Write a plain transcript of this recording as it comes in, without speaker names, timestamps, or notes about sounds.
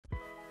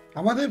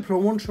আমাদের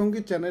ভ্রমণ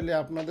সঙ্গী চ্যানেলে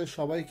আপনাদের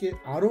সবাইকে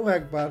আরও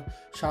একবার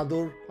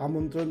সাদর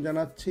আমন্ত্রণ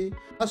জানাচ্ছি।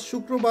 আজ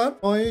শুক্রবার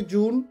 9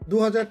 জুন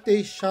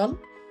 2023 সাল।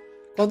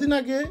 কদিন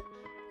আগে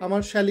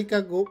আমার শালিকা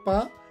গোপা,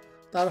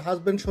 তার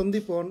হাজব্যান্ড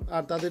সন্দীপন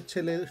আর তাদের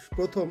ছেলে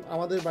প্রথম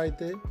আমাদের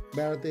বাড়িতে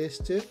বেড়াতে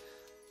এসছে।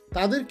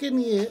 তাদেরকে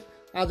নিয়ে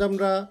আজ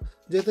আমরা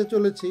যেতে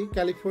চলেছি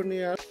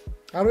ক্যালিফোর্নিয়ার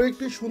আরও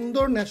একটি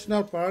সুন্দর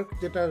ন্যাশনাল পার্ক,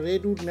 যেটা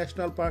রেডউড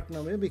ন্যাশনাল পার্ক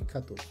নামে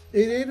বিখ্যাত।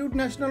 এই রেডউড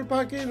ন্যাশনাল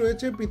পার্কে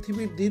রয়েছে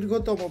পৃথিবীর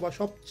দীর্ঘতম বা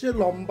সবচেয়ে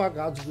লম্বা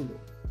গাছগুলো।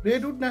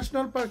 রেডউড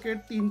ন্যাশনাল পার্কের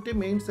 3টে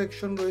মেইন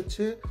সেকশন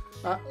রয়েছে।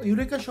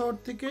 ইউরেকা শহর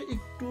থেকে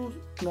একটু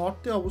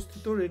নর্থে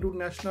অবস্থিত রেডউড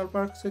ন্যাশনাল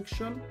পার্ক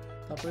সেকশন,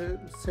 তারপরে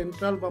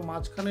সেন্ট্রাল বা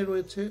মাঝখানে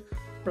রয়েছে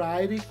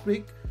প্রায়রি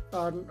ক্রিক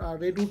আর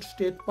রেডউড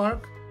স্টেট পার্ক,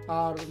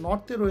 আর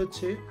নর্থে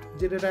রয়েছে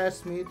জেরেডায়া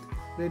স্মিথ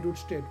রেডউড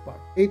স্টেট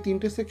পার্ক। এই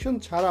 3টে সেকশন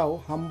ছাড়াও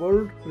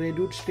হাম্বলড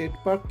রেডউড স্টেট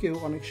পার্ককেও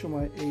অনেক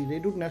সময় এই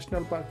রেডউড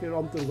ন্যাশনাল পার্কের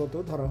অন্তর্গত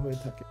ধরা হয়ে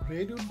থাকে।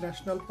 রেডউড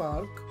ন্যাশনাল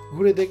পার্ক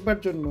ঘুরে দেখবার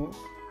জন্য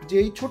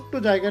যেই ছোট্ট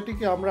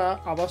জায়গাটিকে আমরা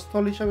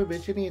আবাসস্থল হিসাবে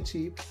বেছে নিয়েছি,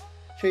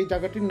 সেই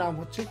জায়গাটির নাম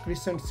হচ্ছে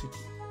ক্রিসেন্ট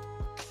সিটি।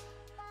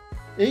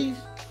 এই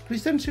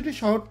ক্রিসেন্ট সিটি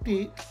শহরটি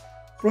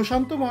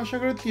প্রশান্ত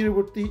মহাসাগরের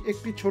তীরবর্তী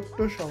একটি ছোট্ট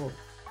শহর।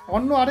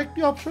 অন্য আরেকটি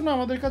অপশন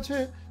আমাদের কাছে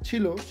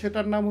ছিল,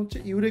 সেটার নাম হচ্ছে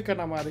ইউরেকা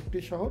নামে আরেকটি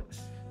শহর,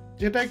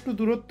 যেটা একটু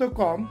দূরত্ব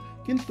কম,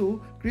 কিন্তু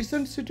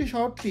ক্রিসেন্ট সিটি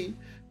শহরটি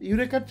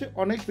ইউরেকার চেয়ে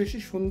অনেক বেশি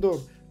সুন্দর।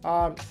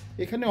 আর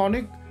এখানে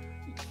অনেক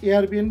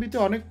এয়ারবিএনবিতে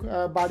অনেক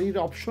বাড়ির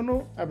অপশনও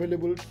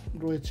অ্যাভেলেবল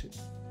রয়েছে।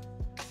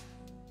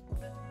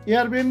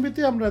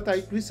 এয়ারবিএনবিতে আমরা তাই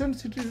ক্রিসেন্ট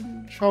সিটি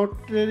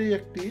শহরেরই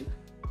একটি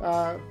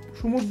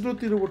সমুদ্র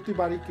তীরবর্তী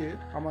বাড়িকে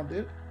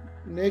আমাদের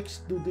নেক্সট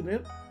 2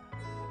 দিনের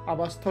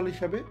আবাসস্থল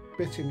হিসাবে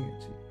বেছে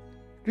নিয়েছি।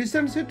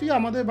 ক্রিসেন্ট সিটি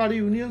আমাদের বাড়ি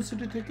ইউনিয়ন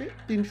সিটি থেকে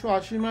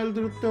 380 মাইল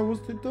দূরত্বে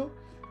অবস্থিত,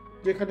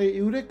 যেখানে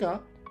ইউরেকা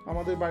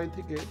আমাদের বাড়ি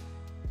থেকে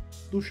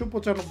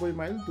 295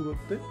 মাইল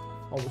দূরত্বে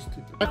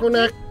অবস্থিত। এখন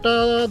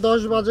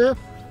 1:10 বাজে,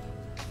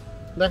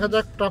 দেখা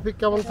যাক ট্রাফিক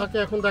কেমন থাকে।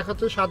 এখন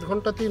দেখাচ্ছে 7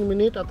 ঘন্টা 3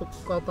 মিনিট। এত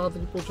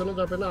তাড়াতাড়ি পৌঁছানো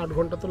যাবে না, 8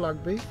 ঘন্টা তো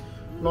লাগবেই।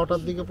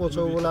 9টার দিকে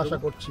পৌঁছাবো বলে আশা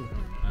করছি।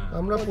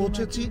 আমরা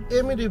পৌঁছেছি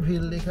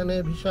এমিরিভিল। এখানে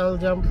বিশাল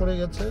জ্যাম পড়ে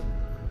গেছে।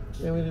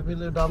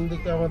 এমিরিভিলের ডান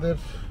দিকে আমাদের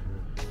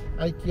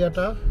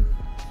আইকিয়াটা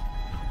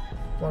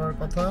পড়ার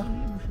কথা,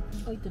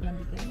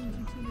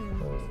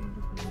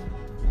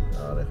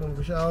 আর এখন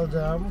বিশাল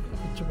জ্যাম,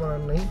 কিছু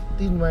করার নেই।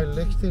 3 মাইল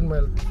নেক্সট 3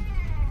 মাইল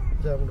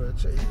জ্যাম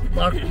রয়েছে।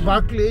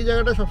 বার্কলি এই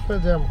জায়গাটা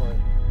সবসময় জ্যাম হয়।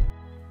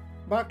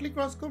 বার্কলি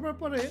ক্রস করবার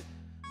পরে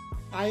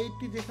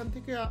I-80 যেখান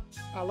থেকে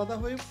আলাদা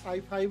হয়ে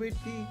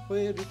I-580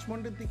 হয়ে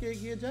রিচমন্ডের দিকে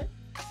এগিয়ে যায়,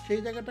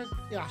 সেই জায়গাটা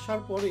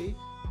আসার পরেই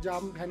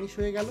জ্যাম ভ্যানিশ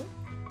হয়ে গেল।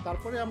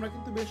 তারপরে আমরা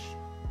কিন্তু বেশ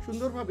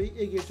সুন্দরভাবেই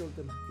এগিয়ে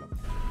চলতে লাগলাম।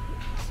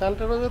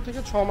 সান্টা রোজা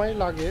থেকে 6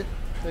 মাইল আগে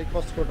এই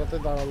কস্টকোটাতে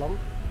দাঁড়ালাম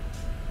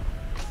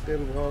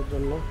তেল ভরার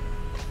জন্য।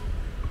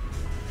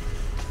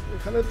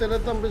 এখানে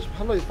তেলের দাম বেশ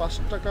ভালোই, 5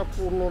 টাকা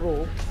 15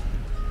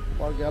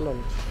 পার গ্যালন।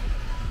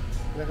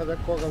 দেখা যাক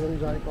কখন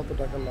যায়, কত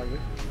টাকা লাগে।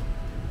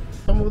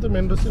 সম্ভবত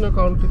মেন্ডোসিনো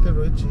কাউন্টিতে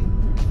রয়েছি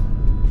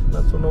না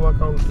সোনোমা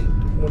কাউন্টি,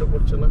 ঠিক মনে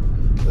পড়ছে না।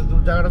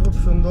 জায়গাটা খুব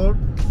সুন্দর,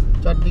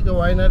 চারদিকে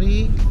ওয়াইনারি,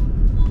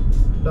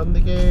 ডান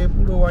দিকে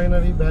পুরো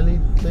ওয়াইনারি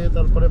ভ্যালিতে,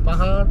 তারপরে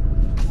পাহাড়,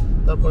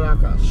 তারপরে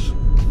আকাশ।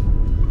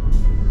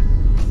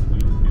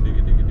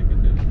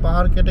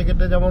 পাহাড় কেটে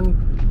কেটে যেমন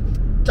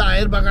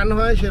চায়ের বাগান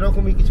হয়,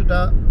 সেরকমই কিছুটা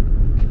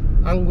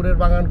আঙ্গুরের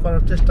বাগান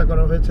করার চেষ্টা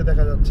করা হয়েছে,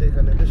 দেখা যাচ্ছে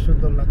এখানে বেশ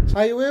সুন্দর লাগছে।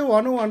 হাইওয়ে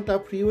 101টা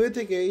ফ্রিওয়ে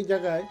থেকে এই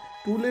জায়গায়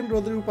 2 লেন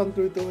রোডে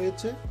রূপান্তরিত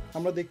হয়েছে।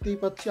 আমরা দেখতেই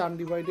পাচ্ছি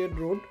আনডিভাইডেড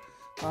রোড,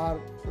 আর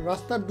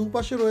রাস্তার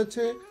দুপাশে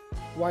রয়েছে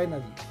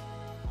ওয়াইনারি।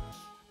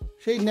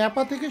 সেই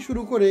ন্যাপা থেকে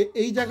শুরু করে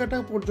এই জায়গাটা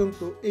পর্যন্ত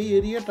এই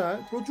এরিয়াটা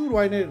প্রচুর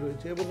ওয়াইনারি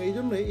রয়েছে, এবং এই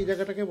জন্য এই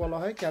জায়গাটাকে বলা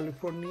হয়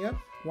ক্যালিফোর্নিয়ার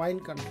ওয়াইন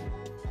কান্ট্রি।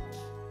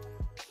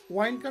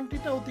 ওয়াইন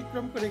কান্ট্রিটা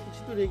অতিক্রম করে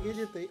কিছু দূর এগিয়ে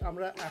যেতেই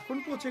আমরা এখন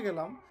পৌঁছে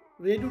গেলাম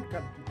রেডউড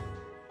কান্ট্রি।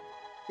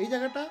 এই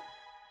জায়গাটা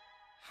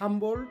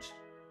হাম্বলড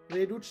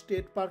রেডউড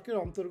স্টেট পার্কের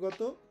অন্তর্গত।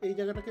 এই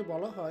জায়গাটাকে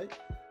বলা হয়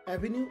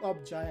অ্যাভিনিউ অফ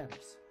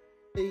জায়ান্টস।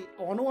 এই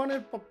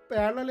 101-এর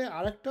প্যারালালে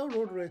আরেকটাও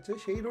রোড রয়েছে,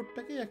 সেই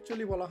রোডটাকেই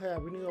অ্যাকচুয়ালি বলা হয়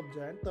অ্যাভিনিউ অফ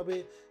জায়ান্ট। তবে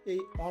এই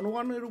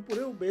 101-এর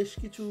উপরেও বেশ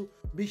কিছু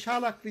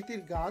বিশাল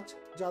আকৃতির গাছ,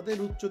 যাদের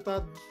উচ্চতা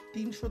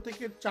 300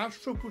 থেকে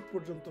 400 ফুট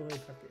পর্যন্ত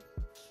হয়ে থাকে।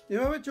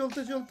 এভাবে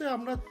চলতে চলতে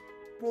আমরা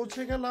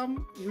পৌঁছে গেলাম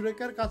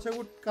ইউরেকার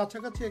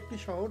কাছাকাছি একটি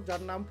শহর,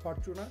 যার নাম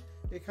ফরচুনা।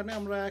 এখানে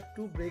আমরা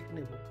একটু ব্রেক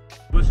নেব।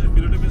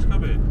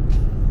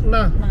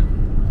 না,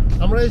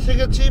 আমরা এসে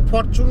গেছি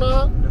ফরচুনা।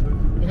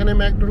 এখানে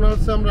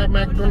ম্যাকডোনাল্ডস, আমরা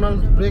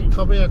ম্যাকডোনাল্ডস ব্রেক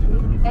হবে এখন।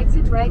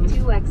 Exit right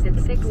to exit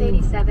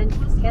 687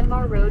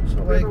 Kenmar Road,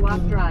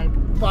 Riverwalk Drive.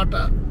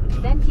 পাটা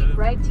Then keep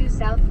right to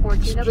South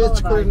Fortuna stretch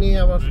করে Boulevard. নিয়ে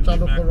আবার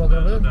চালু করা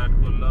যাবে।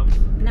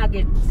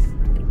 Nuggets.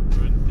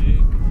 20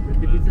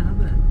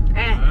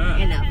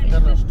 enough.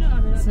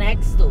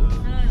 Snacks তো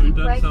Keep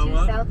right to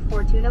South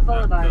Fortuna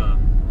Boulevard.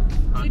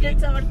 Sweet and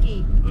sour কি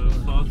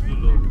সস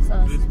গুলো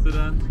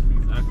রেস্টুরেন্ট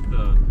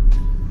একটা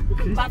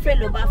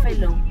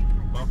buffalo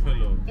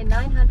In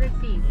 900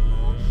 feet,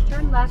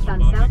 turn left on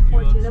South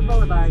Fortuna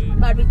Boulevard.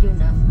 Barbecue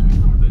না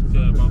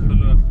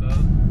বাফেলো একটা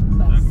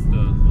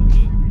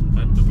ওকে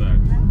back to back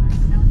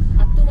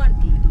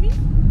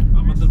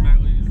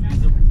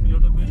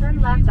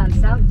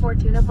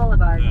Fortuna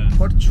Boulevard.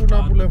 ফরচুনা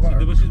boulevard.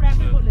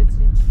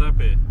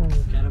 ফ্রাপে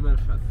caramel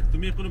ফ্রাপে।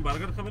 তুমি কোনো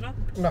burger খাবে না?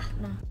 না।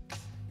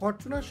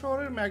 ফরচুনা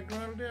শহরের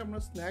ম্যাকডোনাল্ডে আমরা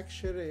স্ন্যাক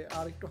সেরে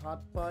আর একটু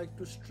হাত পা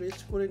একটু স্ট্রেচ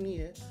করে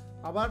নিয়ে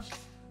আবার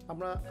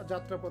আমরা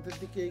যাত্রাপথের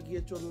দিকে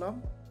এগিয়ে চললাম।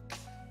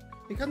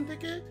 এখান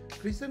থেকে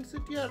ক্রিসেন্ট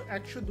সিটি আর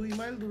 102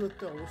 মাইল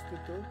দূরত্বে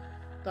অবস্থিত,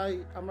 তাই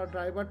আমরা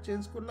ড্রাইভার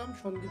চেঞ্জ করলাম।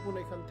 সন্দীপন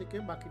এখান থেকে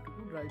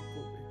বাকিটুকু ড্রাইভ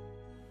করবে।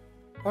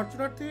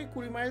 ফরচুনার থেকে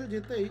 20 মাইল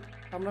যেতেই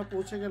আমরা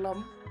পৌঁছে গেলাম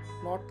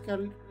নর্থ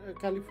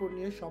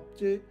ক্যালিফোর্নিয়ার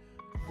সবচেয়ে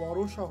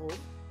বড় শহর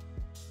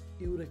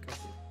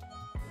ইউরেকাতে।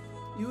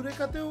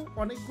 ইউরেকাতেও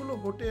অনেকগুলো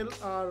হোটেল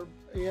আর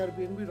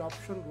এয়ারবিএনবির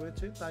অপশন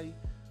রয়েছে, তাই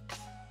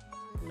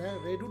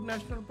রেডউড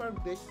ন্যাশনাল পার্ক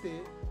দেখতে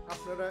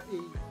আপনারা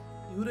এই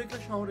ইউরেকা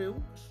শহরেও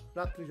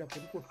রাত্রি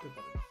যাপন করতে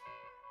পারেন।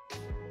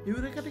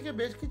 ইউরেকা থেকে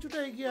বেশ কিছুটা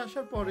এগিয়ে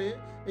আসার পরে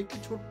একটি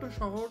ছোট্ট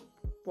শহর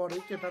পরে,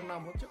 যেটার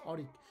নাম হচ্ছে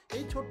অরিক।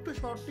 এই ছোট্ট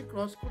শহরটি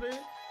ক্রস করে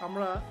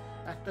আমরা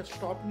একটা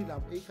স্টপ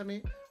নিলাম। এইখানে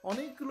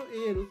অনেকগুলো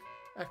এল্ক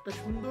একটা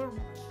সুন্দর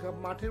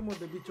মাঠের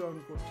মধ্যে বিচরণ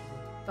করছিল,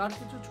 তার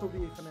কিছু ছবি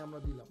এখানে আমরা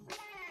দিলাম।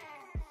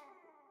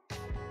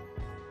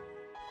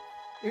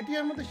 এটি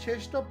আমাদের শেষ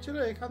স্টপ ছিল।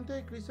 এখান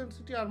থেকে ক্রিসেন্ট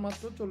সিটি আর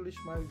মাত্র 40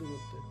 মাইল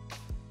দূরত্বে।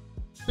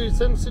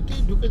 ক্রিসেন্ট সিটি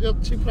ঢুকে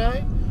যাচ্ছি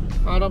প্রায়,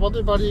 আর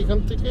আমাদের বাড়ি এখান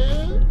থেকে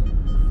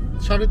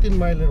 3.5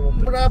 মাইলের মতো।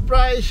 আমরা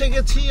প্রায় এসে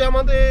গেছি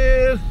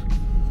আমাদের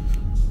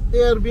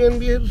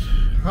এয়ারবিএনবির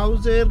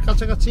হাউসের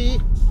কাছাকাছি।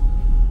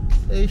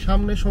 এই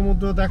সামনে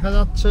সমুদ্র দেখা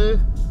যাচ্ছে,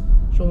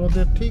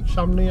 সমুদ্রের ঠিক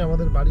সামনেই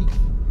আমাদের বাড়ি।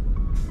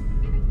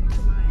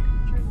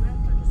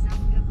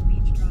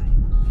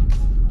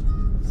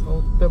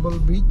 South payable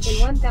beach. In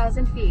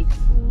 1000 feet,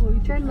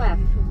 turn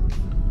left.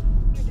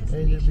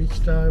 এই যে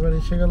বিচটা এবার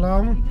এসে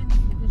গেলাম।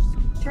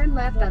 Turn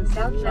left on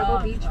South Pebble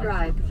Beach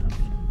Drive.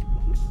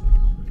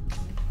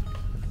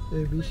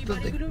 এই বিচটা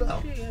দেখলাম।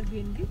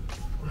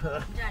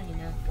 জানি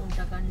না কোন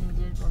টাকার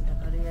নিজের কোন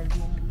টাকার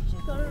এয়ারবিএনবি।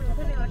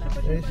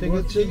 এসে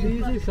গেছি।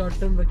 Short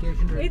term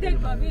vacation. এই দেখ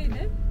ভাবি এই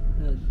দেখ।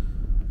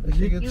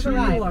 এসে গেছি।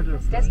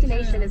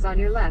 Destination is on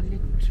your left.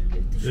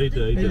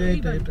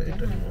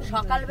 এটা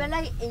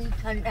সকালবেলায়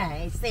এইখানে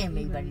সেম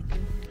এই বাড়িতে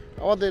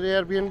আমাদের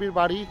এয়ারবিএনবির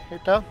বাড়ি।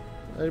 এটা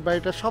এই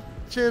বাড়িটা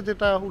সবচেয়ে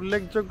যেটা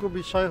উল্লেখযোগ্য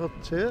বিষয়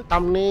হচ্ছে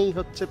সামনেই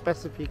হচ্ছে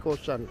প্যাসিফিক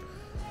ওশান।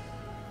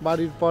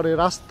 বাড়ির পরে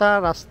রাস্তা,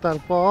 রাস্তার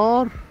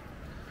পর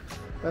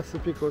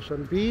প্যাসিফিক ওশান,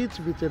 বিচ,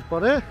 বিচের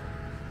পরে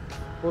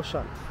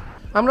ওশান।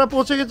 আমরা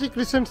পৌঁছে গেছি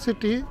ক্রিসেন্ট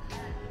সিটি।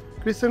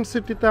 ক্রিসেন্ট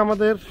সিটিতে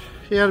আমাদের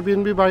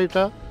এয়ারবিএনবি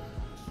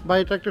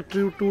বাড়িটা একটা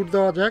ট্যুর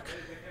দেওয়া যাক।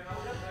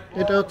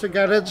 এটা হচ্ছে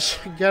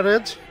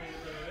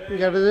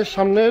গ্যারেজের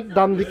সামনে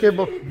ডান দিকে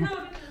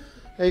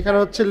এইখানে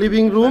হচ্ছে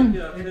লিভিং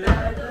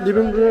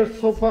রুমের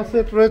সোফা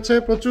সেট রয়েছে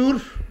প্রচুর।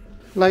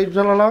 লাইট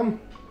জ্বালালাম।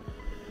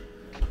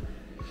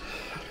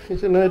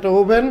 এখানে এটা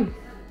ওভেন।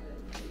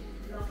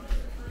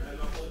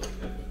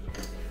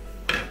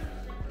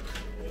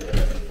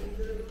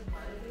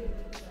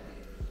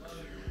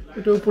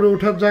 এটা উপরে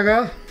ওঠার জায়গা।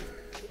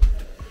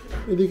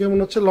 এদিকে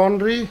মনে হচ্ছে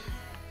লন্ড্রি।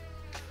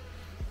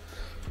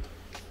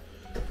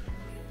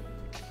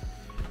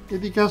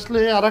 এদিকে আসলে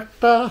আর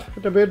একটা,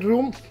 এটা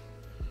বেডরুম,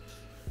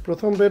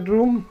 প্রথম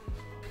বেডরুম।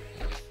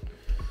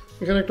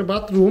 এখানে একটা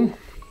বাথরুম,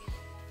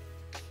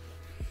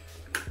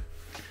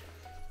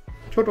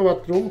 ছোট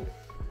বাথরুম।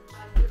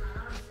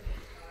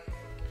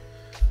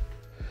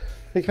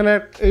 এখানে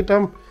এইটা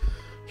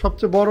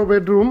সবচেয়ে বড়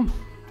বেডরুম।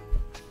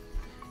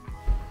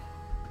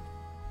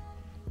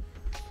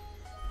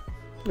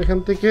 এখান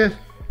থেকে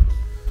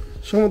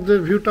সমুদ্রের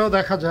ভিউটাও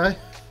দেখা যায়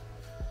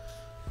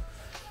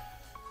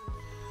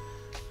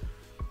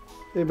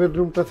এই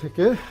বেডরুমটা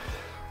থেকে।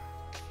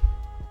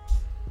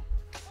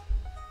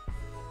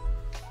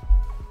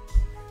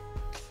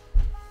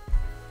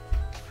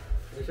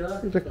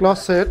 এটা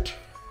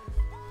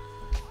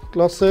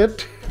ক্লসেট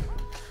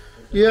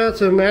ইয়ে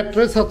আছে,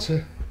 ম্যাট্রেস আছে।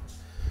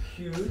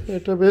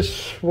 এটা বেশ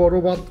বড়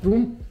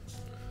বাথরুম,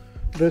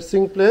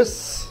 ড্রেসিং প্লেস।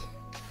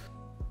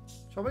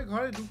 সবাই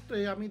ঘরে ঢুকতে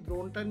আমি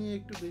ড্রোনটা নিয়ে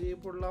একটু বেরিয়ে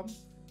পড়লাম,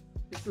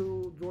 একটু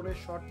ড্রোনের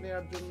শট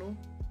নেওয়ার জন্য।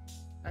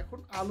 এখন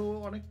আলো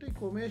অনেকটাই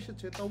কমে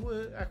এসেছে, তবু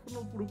এখনো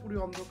পুরোপুরি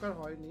অন্ধকার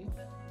হয়নি,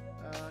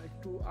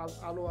 একটু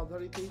আলো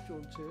আধারিতেই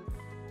চলছে।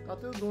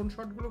 তাতেও ড্রোন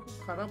শটগুলো খুব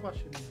খারাপ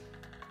আসেনি।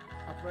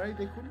 আপনারাই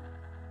দেখুন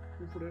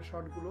উপরের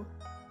শটগুলো।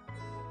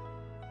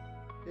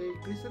 এই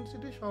ক্রিসেন্ট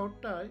সিটি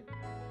শহরটায়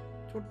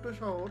ছোট্ট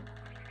শহর,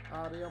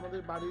 আর এই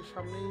আমাদের বাড়ির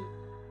সামনেই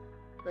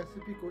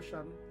প্যাসিফিক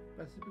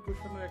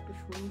ওশানের একটা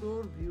সুন্দর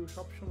ভিউ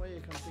সবসময়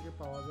এখান থেকে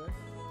পাওয়া যায়।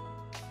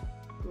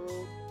 তো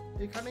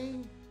এখানেই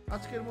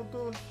আজকের মতো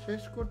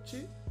শেষ করছি।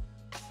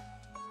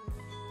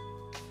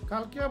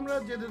 কালকে আমরা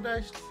জেডেডা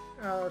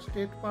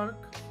স্টেট পার্ক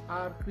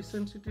আর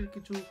ক্রিসেন্ট সিটির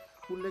কিছু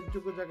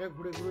উল্লেখযোগ্য জায়গায়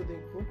ঘুরে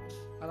দেখব,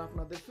 আর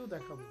আপনাদেরকেও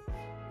দেখাবো।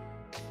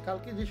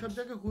 কালকে যেসব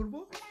জায়গায় ঘুরবো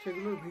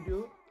সেগুলোর ভিডিও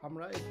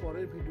আমরা এর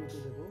পরের ভিডিওতে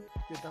দেবো,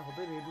 যেটা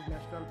হবে রেডউড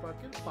ন্যাশনাল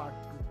পার্কের পার্ট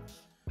 2।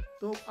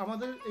 তো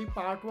আমাদের এই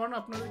পার্ট 1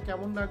 আপনাদের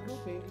কেমন লাগলো?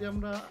 মেইনলি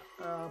আমরা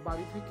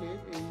বাড়ি থেকে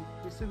এই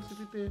ক্রিসেন্ট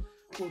সিটিতে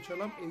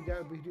পৌঁছালাম, এই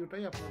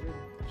ভিডিওটাই আপনাদের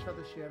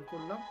সাথে শেয়ার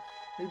করলাম।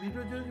 এই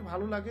ভিডিও যদি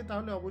ভালো লাগে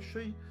তাহলে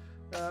অবশ্যই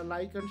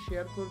লাইক অ্যান্ড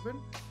শেয়ার করবেন।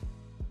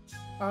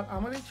 আর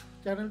আমার এই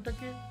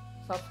চ্যানেলটাকে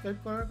সাবস্ক্রাইব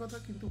করার কথা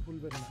কিন্তু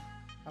ভুলবেন না।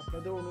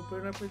 আপনাদের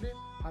অনুপ্রেরণা পেলে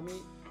আমি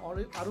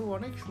আরও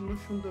অনেক সুন্দর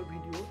সুন্দর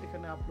ভিডিও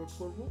এখানে আপলোড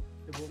করব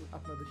এবং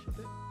আপনাদের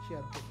সাথে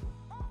শেয়ার করব।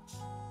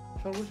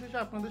 সর্বশেষে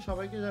আপনাদের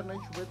সবাইকে জানাই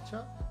শুভেচ্ছা।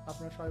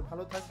 আপনারা সবাই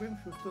ভালো থাকবেন,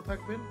 সুস্থ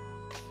থাকবেন।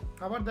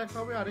 আবার দেখা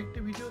হবে আরেকটি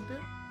ভিডিওতে।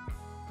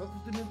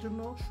 ততদিনের জন্য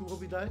শুভ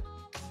বিদায়।